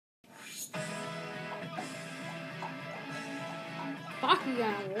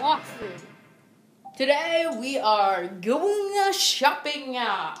Bakugan walkthrough. Today we are going shopping. You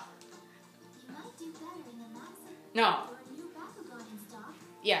might do better in the Maxi No. or a new Bakugan in stock.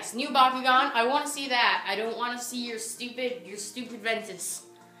 Yes, new Bakugan. I want to see that. I don't want to see your stupid Ventus.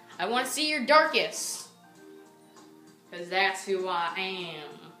 I want to see your Darkest. Because that's who I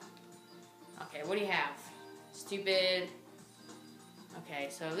am. Okay, what do you have? Stupid. Okay,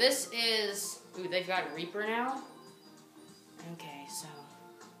 so this is... Ooh, they've got a Reaper now? Okay, so...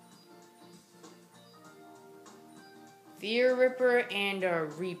 Fear Ripper and a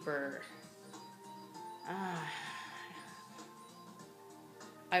Reaper.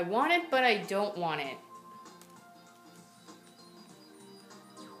 I want it, but I don't want it.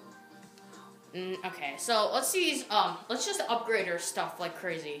 Okay, so let's see these, let's just upgrade our stuff like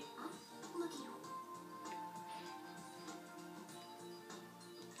crazy.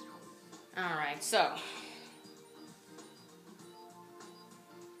 Alright, so.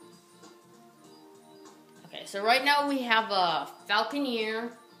 Okay, so right now we have a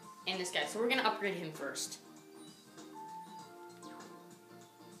Falconeer and this guy, so we're gonna upgrade him first.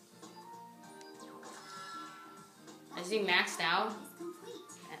 Is he maxed out?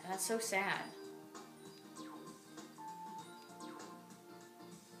 That's so sad.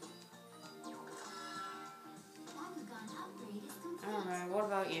 Alright, what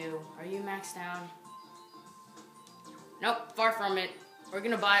about you? Are you maxed out? Nope, far from it. We're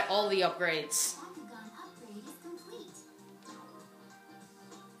gonna buy all the upgrades.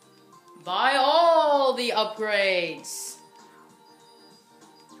 Buy all the upgrades!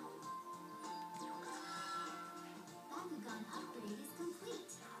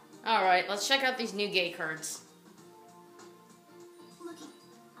 Alright, let's check out these new gay cards.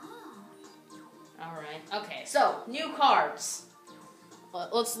 Alright, okay, so, new cards.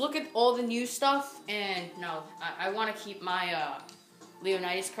 Let's look at all the new stuff, and no, I want to keep my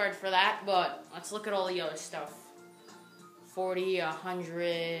Leonidas card for that, but let's look at all the other stuff. 40,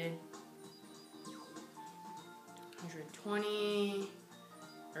 100, 120,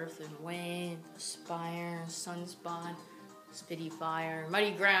 Earth and Wind, Aspire, Sunspot, Spitty Fire,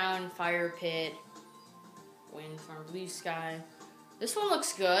 Muddy Ground, Fire Pit, Wind from Blue Sky. This one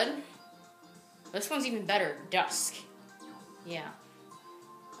looks good. This one's even better, Dusk. Yeah.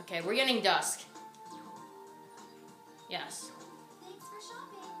 Okay, we're getting Dusk. Yes. Thanks for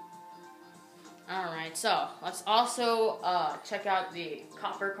shopping. Alright, so let's also check out the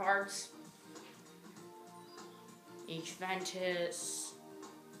copper cards. Each Ventus.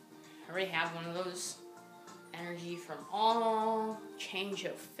 I already have one of those. Energy from All. Change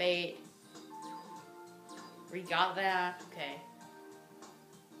of Fate. We got that. Okay.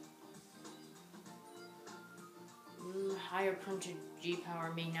 Higher printed G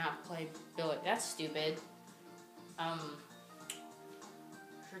power may not play ability. That's stupid.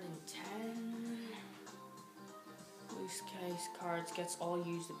 110. Loose case cards gets all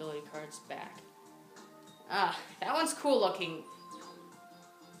used ability cards back. That one's cool looking.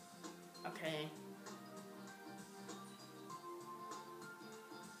 Okay.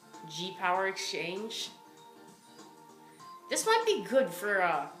 G power exchange. This might be good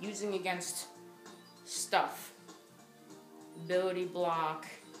for using against stuff. Ability block.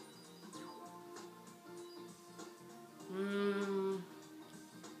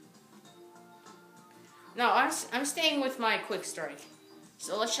 No, I'm staying with my quick strike.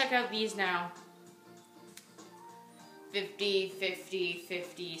 So let's check out these now. 50, 50,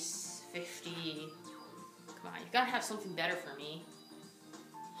 50, 50. Come on, you gotta have something better for me.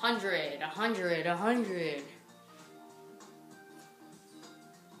 100, 100, 100.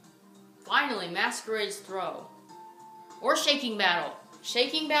 Finally, Masquerade's Throw. Or Shaking Battle.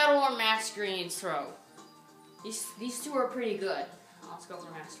 Shaking Battle or Masquerade's Throw. These two are pretty good. Let's go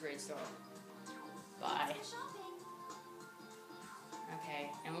for Masquerade's Throw. Bye.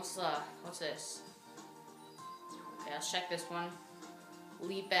 Okay, and what's this? Okay, let's check this one.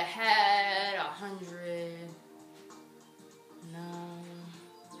 Leap Ahead, 100. No.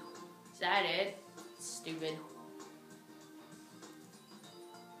 Is that it? Stupid.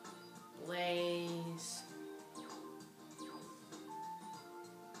 Blaze.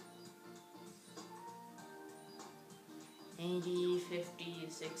 80, 50,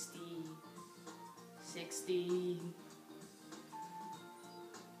 60, 60.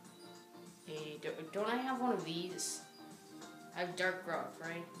 Hey, don't I have one of these? I have Dark Growth,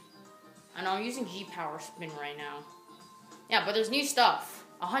 right? I know I'm using G Power Spin right now. Yeah, but there's new stuff.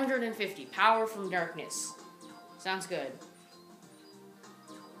 150. Power from Darkness. Sounds good.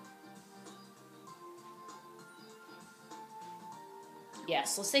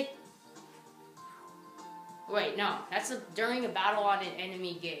 Yes, let's take... Wait, no. That's during a battle on an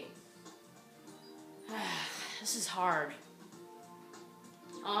enemy game. This is hard.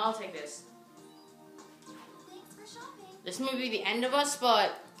 Oh, I'll take this. Thanks for shopping. This may be the end of us,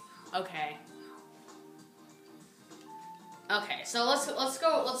 but okay. Okay, so let's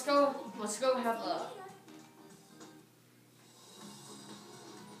go have a.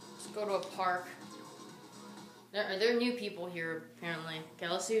 Let's go to a park. There are new people here apparently. Okay,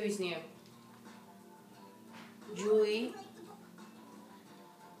 let's see who's new.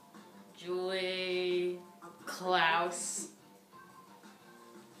 Julie, Klaus,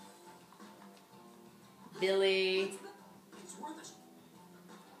 Billy. It's worth it.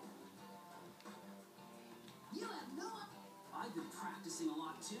 You have no. I've been practicing a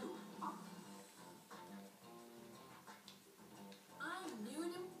lot too. I'm new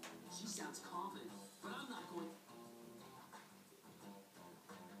to. She sounds confident, but I'm not going.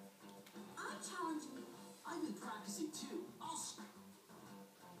 I'm challenging you. I've been practicing too.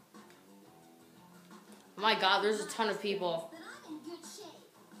 Oh my God, there's a ton of people. But I'm in good shape.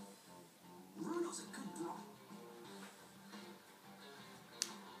 Bruno's a good bro.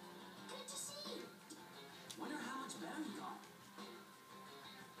 Good to see you. Wonder how much better you got.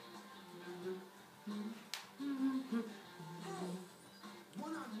 Hey,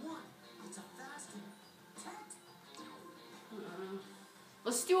 one-on-one. It's a fast one.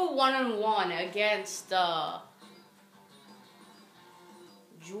 Let's do a one-on-one against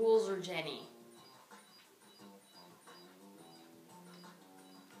Jules or Jenny.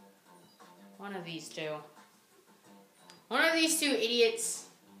 One of these two. One of these two idiots.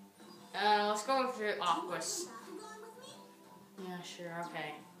 Let's go for Aquas. Yeah, sure,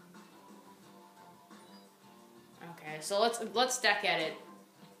 okay. Okay, so let's deck at it.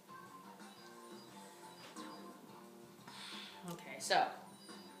 Okay, so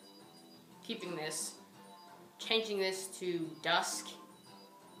keeping this, changing this to Dusk,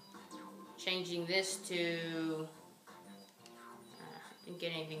 changing this to didn't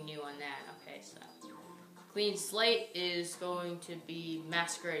get anything new on that. Okay, so Clean Slate is going to be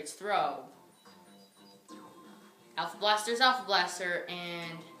Masquerade's Throw. Alpha Blaster's Alpha Blaster,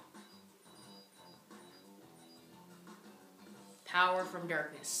 and Power from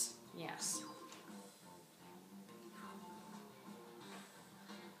Darkness. Yes.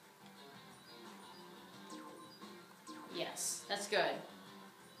 Yes, that's good.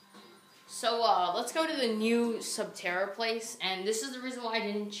 So, let's go to the new Subterra place, and this is the reason why I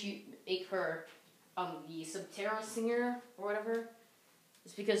didn't make her, the Subterra singer, or whatever.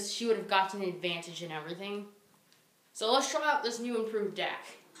 It's because she would have gotten an advantage in everything. So let's try out this new improved deck.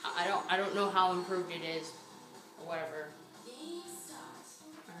 I don't know how improved it is, or whatever.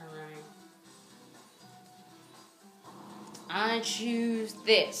 Alright. I choose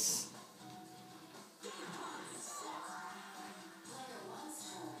this.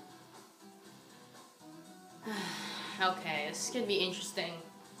 Okay, this is gonna be interesting.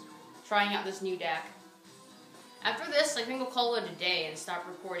 Trying out this new deck. After this, I think we'll call it a day and stop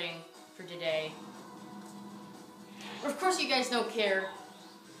recording for today. But of course, you guys don't care.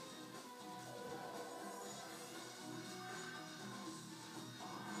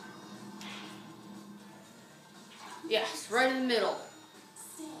 Yes, right in the middle.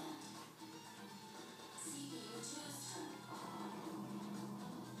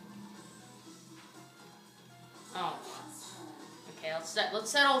 Oh. Okay, let's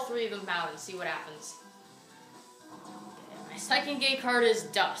set all three of them out and see what happens. Okay, my second gay card is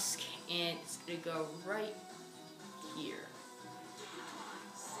Dusk, and it's gonna go right here.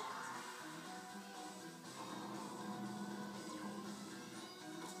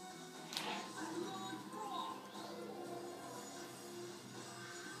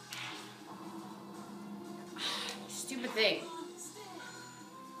 Stupid thing.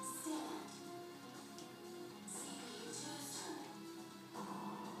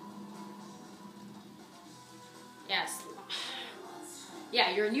 Yes.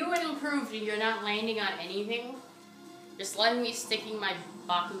 Yeah, you're new and improved and you're not landing on anything. Just letting me sticking my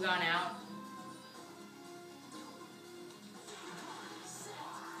Bakugan out.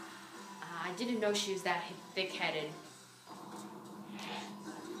 I didn't know she was that thick-headed.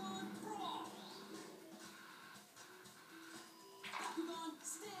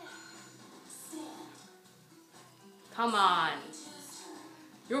 Come on.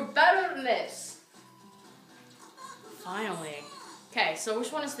 You're better than this. Finally. Okay, so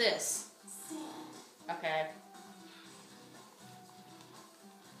which one is this? Okay.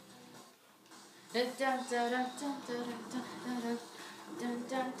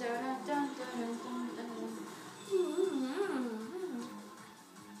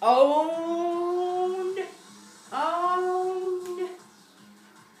 Owned.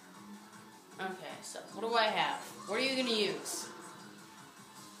 gonna use.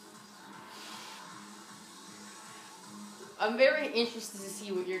 I'm very interested to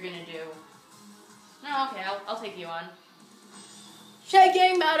see what you're gonna do. No, okay, I'll take you on.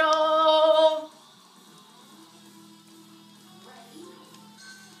 Shaking metal!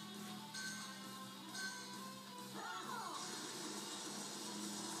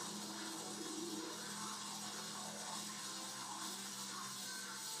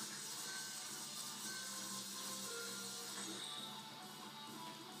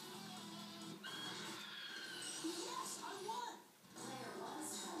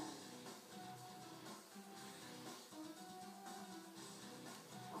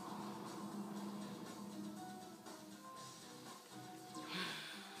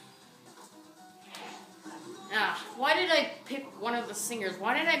 Why did I pick one of the singers?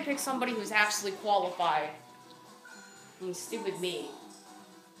 Why didn't I pick somebody who's actually qualified? I mean, stupid me.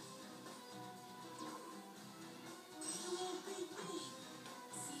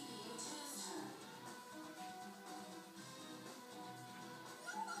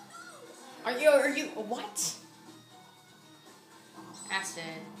 Are you, what? Acid.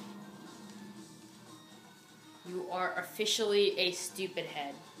 You are officially a stupid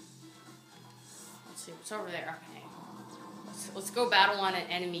head. Let's see, what's over there? Okay. Let's go battle on an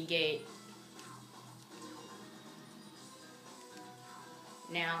enemy gate.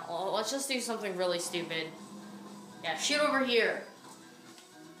 Now, let's just do something really stupid. Yeah, shoot over here.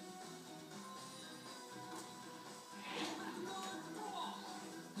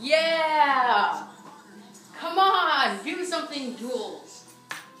 Yeah! Come on, do something, Jules.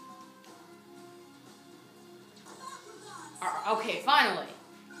 Okay, finally.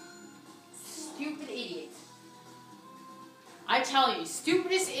 Stupid idiot. I tell you,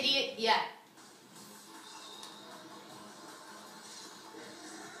 stupidest idiot yet.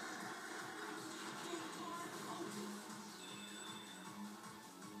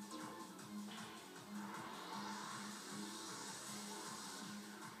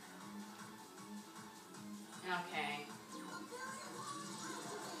 Okay.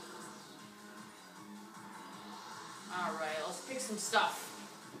 Alright, let's pick some stuff.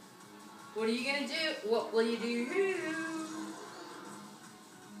 What are you gonna do? What will you do?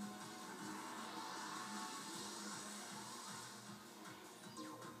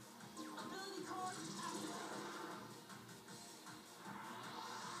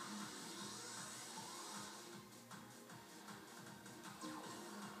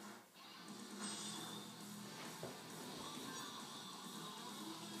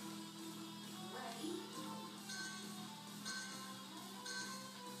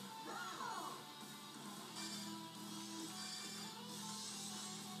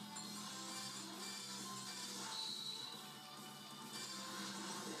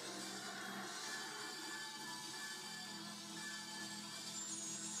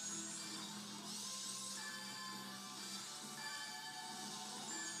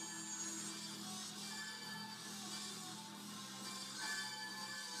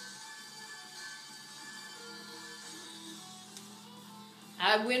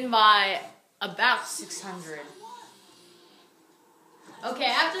 I win by about 600. Okay,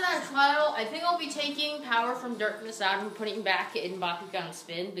 after that trial, I think I'll be taking Power from Darkness out and putting it back in Bakugan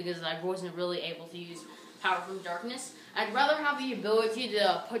Spin because I wasn't really able to use Power from Darkness. I'd rather have the ability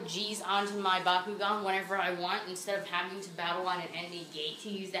to put G's onto my Bakugan whenever I want instead of having to battle on an enemy gate to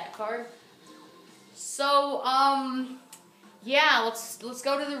use that card. So, yeah, let's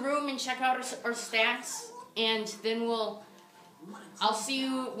go to the room and check out our stats, and then I'll see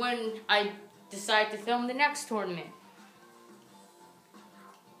you when I decide to film the next tournament.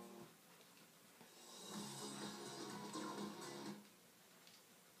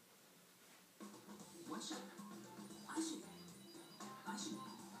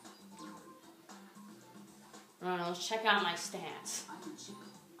 Alright, let's check out my stats.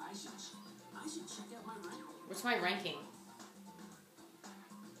 What's my ranking?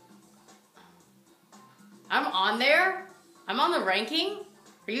 I'm on there? I'm on the ranking?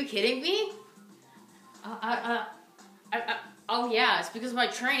 Are you kidding me? Oh yeah, it's because of my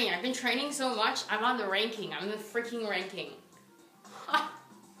training. I've been training so much, I'm on the ranking. I'm in the freaking ranking.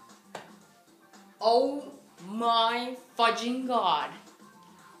 Oh my fudging god.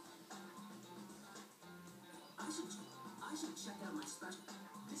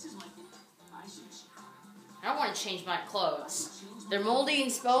 I don't want to change my clothes. They're moldy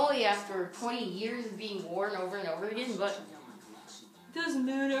and spelly after 20 years of being worn over and over again, but it doesn't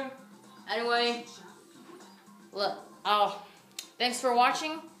matter. Anyway, look, thanks for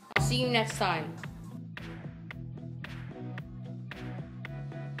watching. I'll see you next time.